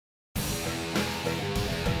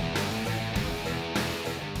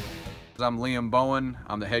I'm Liam Bowen.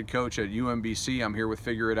 I'm the head coach at UMBC. I'm here with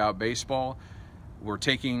Figure It Out Baseball. We're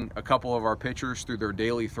taking a couple of our pitchers through their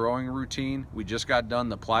daily throwing routine. We just got done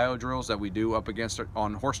the plyo drills that we do up against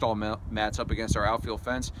on horse stall mats up against our outfield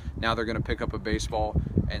fence. Now they're going to pick up a baseball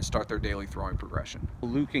and start their daily throwing progression.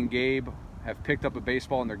 Luke and Gabe have picked up a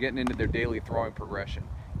baseball and they're getting into their daily throwing progression.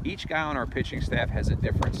 Each guy on our pitching staff has a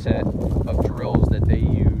different set of drills that they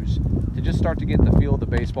use to just start to get the feel of the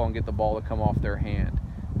baseball and get the ball to come off their hand.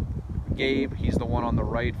 Gabe, he's the one on the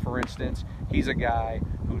right, for instance. He's a guy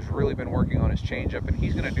who's really been working on his changeup, and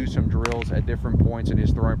he's going to do some drills at different points in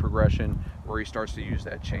his throwing progression where he starts to use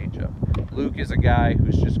that changeup. Luke is a guy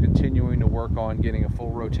who's just continuing to work on getting a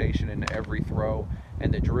full rotation into every throw,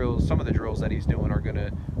 and the drills, some of the drills that he's doing are going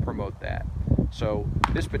to promote that. So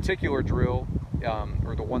this particular drill,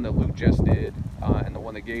 or the one that Luke just did, and the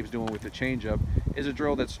one that Gabe's doing with the changeup, is a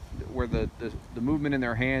drill that's where the movement in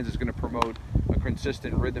their hands is going to promote a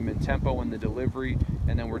consistent rhythm and tempo in the delivery,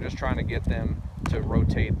 and then we're just trying to get them to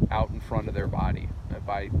rotate out in front of their body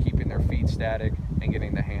by keeping their feet static and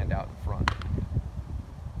getting the hand out in front.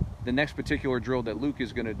 The next particular drill that Luke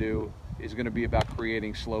is going to do is going to be about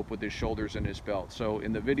creating slope with his shoulders and his belt. So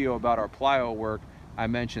in the video about our plyo work, I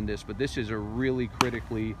mentioned this, but this is a really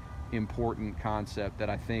critically important concept that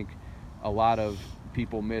I think a lot of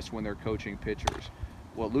people miss when they're coaching pitchers.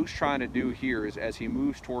 What Luke's trying to do here is, as he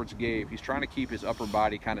moves towards Gabe, he's trying to keep his upper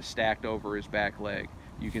body kind of stacked over his back leg.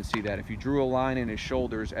 You can see that. If you drew a line in his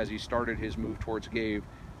shoulders as he started his move towards Gabe,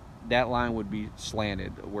 that line would be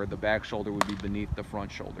slanted, where the back shoulder would be beneath the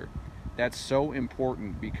front shoulder. That's so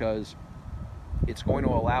important because it's going to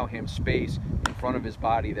allow him space in front of his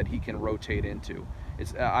body that he can rotate into.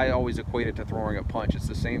 I always equate it to throwing a punch. It's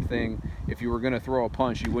the same thing. If you were going to throw a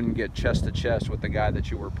punch, you wouldn't get chest to chest with the guy that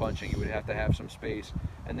you were punching. You would have to have some space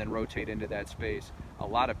and then rotate into that space. A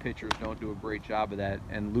lot of pitchers don't do a great job of that,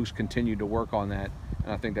 and Luke's continued to work on that,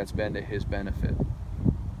 and I think that's been to his benefit.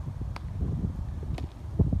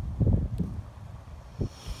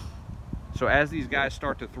 So as these guys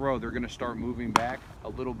start to throw, they're going to start moving back a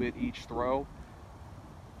little bit each throw.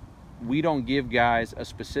 We don't give guys a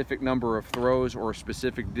specific number of throws or a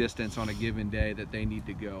specific distance on a given day that they need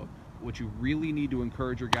to go. What you really need to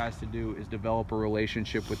encourage your guys to do is develop a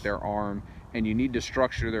relationship with their arm, and you need to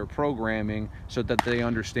structure their programming so that they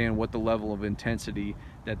understand what the level of intensity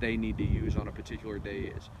that they need to use on a particular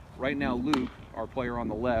day is. Right now, Luke, our player on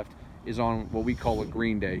the left, is on what we call a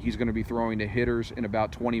green day. He's going to be throwing to hitters in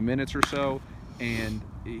about 20 minutes or so, and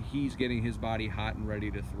he's getting his body hot and ready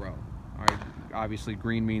to throw. All right, obviously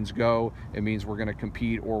green means go. It means we're going to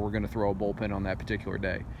compete or we're going to throw a bullpen on that particular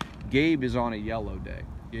day. Gabe is on a yellow day.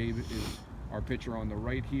 Gabe is our pitcher on the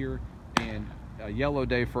right here, and a yellow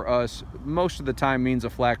day for us most of the time means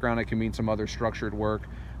a flat ground. It can mean some other structured work,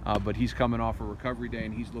 but he's coming off a recovery day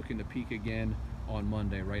and he's looking to peak again on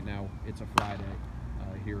Monday. Right now it's a Friday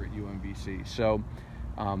here at UMBC. So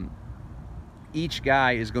each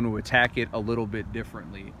guy is going to attack it a little bit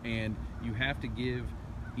differently, and you have to give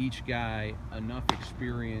each guy enough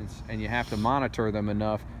experience and you have to monitor them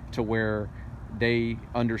enough to where they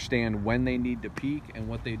understand when they need to peak and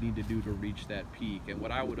what they need to do to reach that peak. And what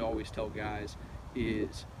I would always tell guys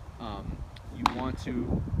is you want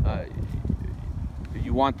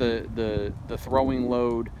the throwing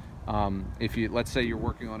load. If you, let's say you're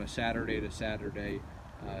working on a Saturday to Saturday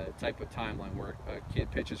type of timeline where a kid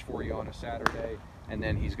pitches for you on a Saturday and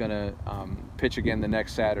then he's going to pitch again the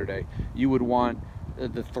next Saturday, you would want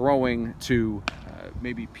the throwing to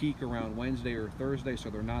maybe peak around Wednesday or Thursday, so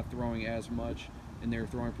they're not throwing as much in their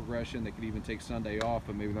throwing progression. They could even take Sunday off,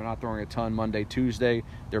 but maybe they're not throwing a ton Monday, Tuesday.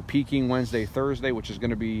 They're peaking Wednesday, Thursday, which is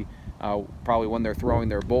going to be probably when they're throwing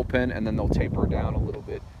their bullpen, and then they'll taper down a little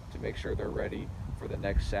bit to make sure they're ready for the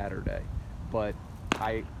next Saturday. But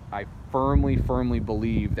I firmly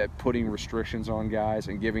believe that putting restrictions on guys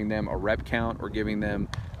and giving them a rep count or giving them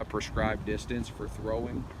a prescribed distance for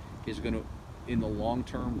throwing is going to, in the long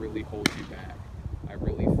term, really hold you back. I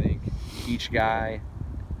really think each guy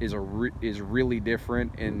is really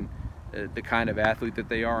different in the kind of athlete that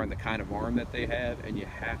they are and the kind of arm that they have, and you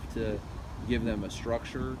have to give them a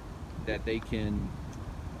structure that they can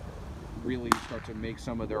really start to make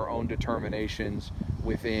some of their own determinations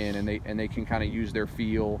within, and they can kind of use their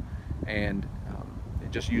feel and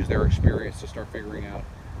just use their experience to start figuring out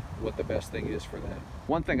what the best thing is for them.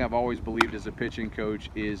 One thing I've always believed as a pitching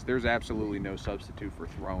coach is there's absolutely no substitute for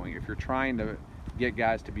throwing. If you're trying to get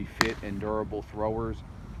guys to be fit and durable throwers,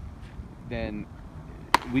 then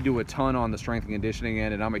we do a ton on the strength and conditioning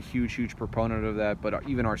end, and I'm a huge proponent of that, but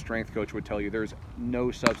even our strength coach would tell you there's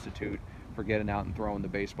no substitute for getting out and throwing the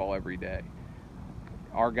baseball every day.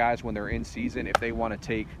 Our guys, when they're in season, if they want to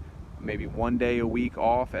take maybe 1 day a week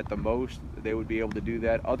off at the most, they would be able to do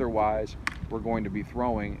that. Otherwise, we're going to be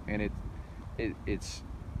throwing, and it's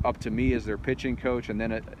up to me as their pitching coach, and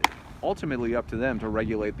then ultimately up to them to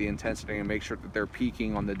regulate the intensity and make sure that they're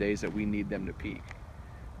peaking on the days that we need them to peak.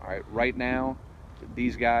 All right, right now,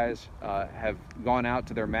 these guys have gone out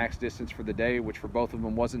to their max distance for the day, which for both of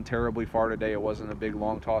them wasn't terribly far today. It wasn't a big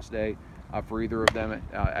long toss day for either of them.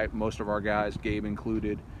 Most of our guys, Gabe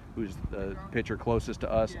included, who's the pitcher closest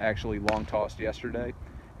to us, actually long tossed yesterday.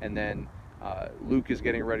 And then Luke is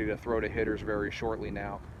getting ready to throw to hitters very shortly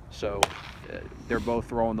now. So they're both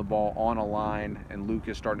throwing the ball on a line, and Luke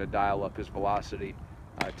is starting to dial up his velocity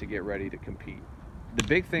to get ready to compete. The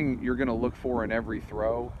big thing you're going to look for in every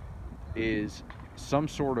throw is some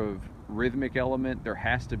sort of rhythmic element. There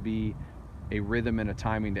has to be a rhythm and a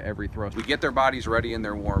timing to every throw. We get their bodies ready in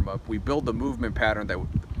their warm-up. We build the movement pattern that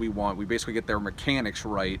we want. We basically get their mechanics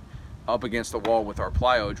right up against the wall with our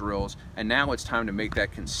plyo drills, and now it's time to make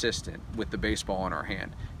that consistent with the baseball in our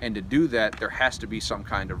hand. And to do that, there has to be some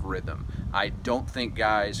kind of rhythm. I don't think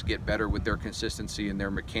guys get better with their consistency and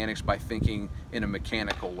their mechanics by thinking in a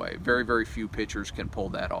mechanical way. Very, very few pitchers can pull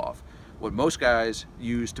that off. What most guys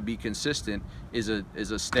use to be consistent is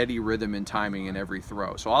a steady rhythm and timing in every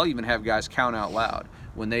throw. So I'll even have guys count out loud.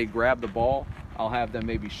 When they grab the ball, I'll have them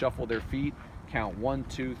maybe shuffle their feet, count 1,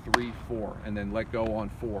 2, 3, 4, and then let go on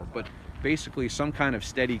 4. But basically some kind of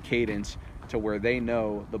steady cadence to where they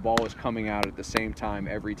know the ball is coming out at the same time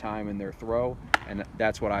every time in their throw, and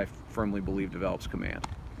that's what I firmly believe develops command.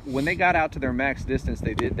 When they got out to their max distance,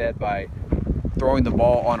 they did that by throwing the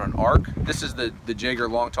ball on an arc. This is the Jaeger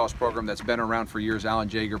long toss program that's been around for years. Alan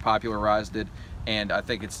Jaeger popularized it, and I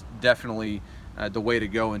think it's definitely the way to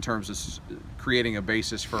go in terms of creating a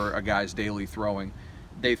basis for a guy's daily throwing.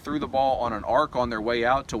 They threw the ball on an arc on their way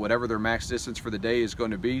out to whatever their max distance for the day is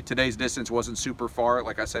going to be. Today's distance wasn't super far.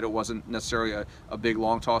 Like I said, it wasn't necessarily a big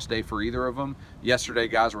long toss day for either of them. Yesterday,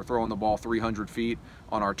 guys were throwing the ball 300 feet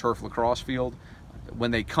on our turf lacrosse field.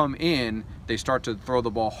 When they come in, they start to throw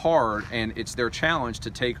the ball hard, and it's their challenge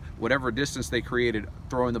to take whatever distance they created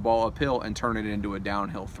throwing the ball uphill and turn it into a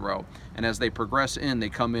downhill throw. And as they progress in, they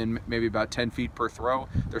come in maybe about 10 feet per throw.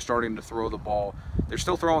 They're starting to throw the ball. They're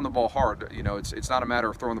still throwing the ball hard. You know, it's not a matter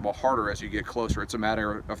of throwing the ball harder as you get closer. It's a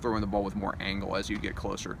matter of throwing the ball with more angle as you get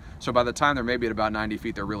closer. So by the time they're maybe at about 90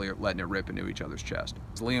 feet, they're really letting it rip into each other's chest.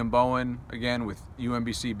 It's Liam Bowen again with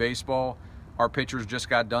UMBC Baseball. Our pitchers just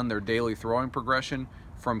got done their daily throwing progression.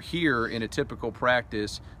 From here, in a typical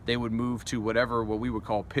practice, they would move to what we would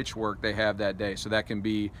call pitch work they have that day. So that can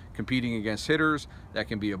be competing against hitters, that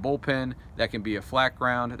can be a bullpen, that can be a flat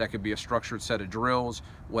ground, that could be a structured set of drills.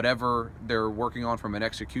 Whatever they're working on from an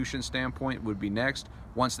execution standpoint would be next.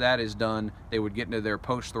 Once that is done, they would get into their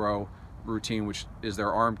post-throw routine, which is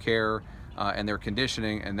their arm care and their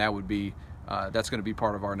conditioning, and that would be that's going to be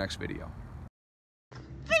part of our next video.